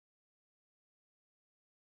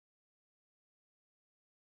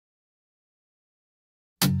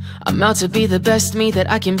I'm out to be the best me that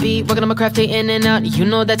I can be, working on my craft day in and out. You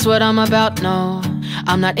know that's what I'm about, no,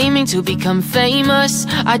 I'm not aiming to become famous,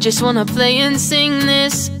 I just wanna play and sing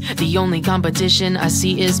this. The only competition I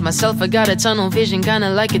see is myself. I got a tunnel vision, kinda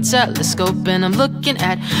like a telescope, and I'm looking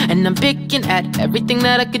at, and I'm picking at everything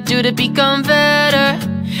that I could do to become better.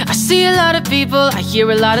 I see a lot of people, I hear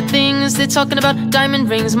a lot of things. They're talking about diamond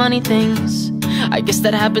rings, money things. I guess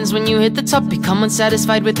that happens when you hit the top, become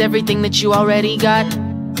unsatisfied with everything that you already got.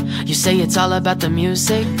 You say it's all about the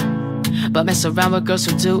music, but mess around with girls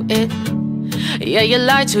who do it. Yeah, you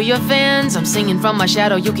lie to your fans, I'm singing from my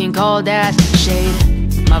shadow, you can call that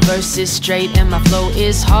shade. My verse is straight and my flow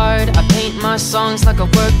is hard. I paint my songs like a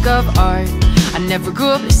work of art. I never grew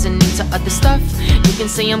up listening to other stuff. You can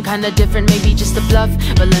say I'm kinda different, maybe just a bluff,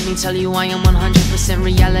 but let me tell you I am 100%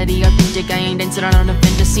 reality, authentic. I ain't dancing around a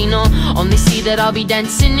fantasy, no. Only sea that I'll be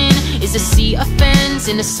dancing in is a sea of fans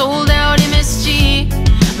in a sold out MSG.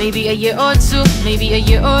 Maybe a year or two, maybe a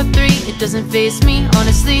year or three, it doesn't faze me,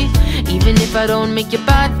 honestly. Even if I don't make it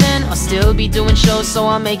by then, I'll still be doing shows, so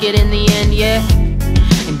I'll make it in the end, yeah.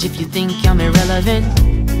 And if you think I'm irrelevant,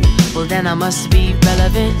 well then I must be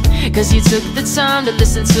relevant, cause you took the time to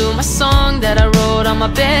listen to my song that I wrote on my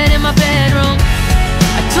bed in my bedroom.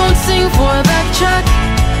 I don't sing for a backtrack,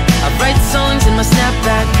 I write songs in my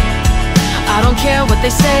snapback. I don't care what they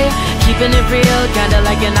say, keeping it real, kinda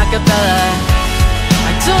like an acapella.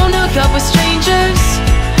 I don't hook up with strangers,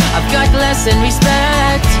 I've got class and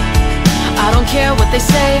respect. I don't care what they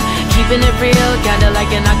say, keeping it real, kinda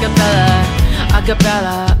like an acapella.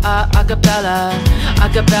 Acapella, acapella,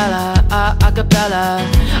 acapella, acapella,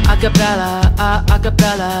 acapella,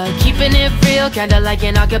 acapella. Keeping it real, kinda like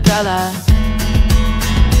an acapella.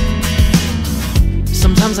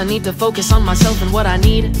 Sometimes I need to focus on myself and what I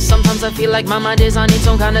need. Sometimes I feel like my mind is on its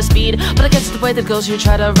own kind of speed, but I guess the way that goes, you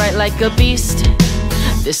try to write like a beast.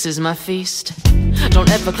 This is my feast. Don't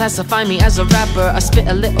ever classify me as a rapper. I spit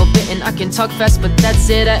a little bit and I can talk fast, but that's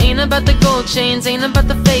it. I ain't about the gold chains, ain't about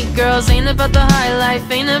the fake girls, ain't about the high life,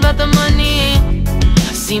 ain't about the money.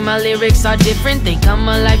 See, my lyrics are different, they come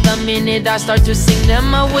alive the minute I start to sing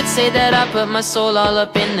them. I would say that I put my soul all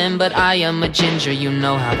up in them, but I am a ginger, you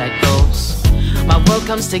know how that goes. My world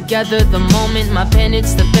comes together the moment my pen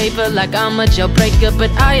hits the paper, like I'm a jailbreaker,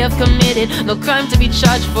 but I have committed no crime to be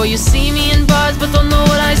charged for. You see me in bars but don't know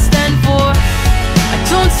what I stand for. I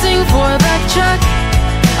don't sing for a backtrack,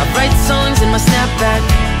 I write songs in my snapback.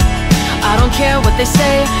 I don't care what they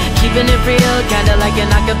say, keeping it real, kinda like an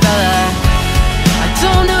acapella. I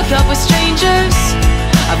don't hook up with strangers,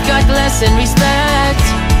 I've got class and respect.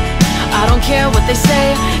 I don't care what they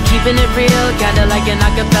say, keeping it real, kinda like an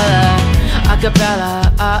acapella.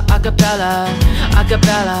 Acapella, acapella,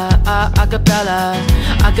 acapella, acapella,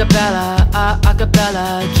 acapella,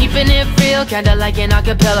 acapella. Keeping it real, kinda like an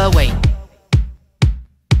acapella. Wait.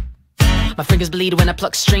 My fingers bleed when I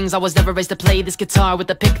pluck strings. I was never raised to play this guitar with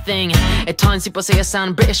a pick thing. At times people say I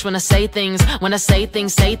sound British when I say things. When I say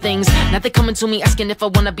things, say things. Now they coming to me asking if I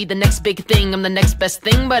wanna be the next big thing. I'm the next best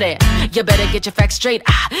thing, but you better get your facts straight.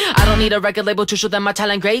 I don't need a record label to show them my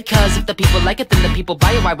talent great, cause if the people like it, then the people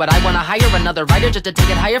buy it. Why would I wanna hire another writer just to take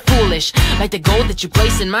it higher? Foolish, like the gold that you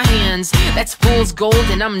place in my hands. That's fool's gold,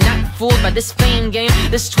 and I'm not fooled by this fame game,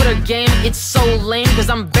 this Twitter game. It's so lame, cause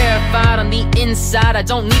I'm verified on the inside. I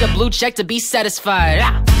don't need a blue check to be satisfied.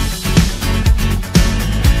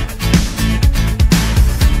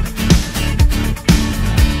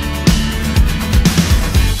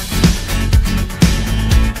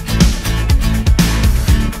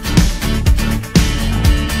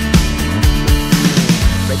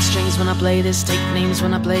 Break strings when I play this, take names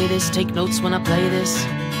when I play this, take notes when I play this.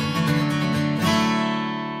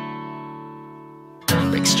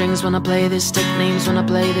 Break strings when I play this, take names when I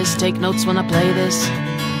play this, take notes when I play this.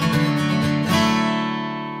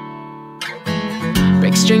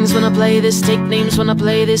 Break strings when I play this, take names when I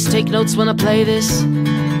play this, take notes when I play this.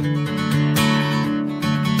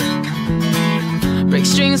 Break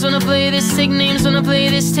strings when I play this, take names when I play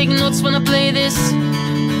this, take notes when I play this.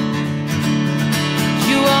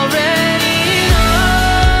 You already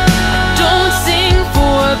know. I don't sing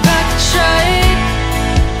for a backtrack,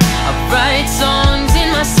 I write songs in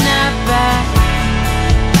my snapback,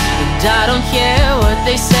 and I don't care what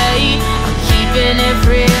they say. Keeping it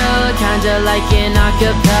real, kinda like an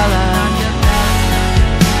acapella.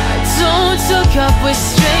 I don't hook up with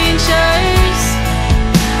strangers,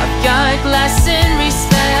 I've got class and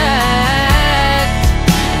respect.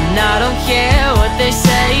 And I don't care what they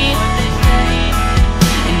say,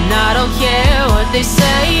 and I don't care what they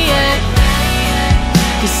say,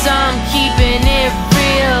 cause I'm keeping it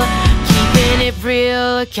real, keeping it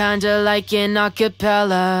real, kinda like an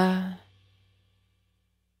acapella.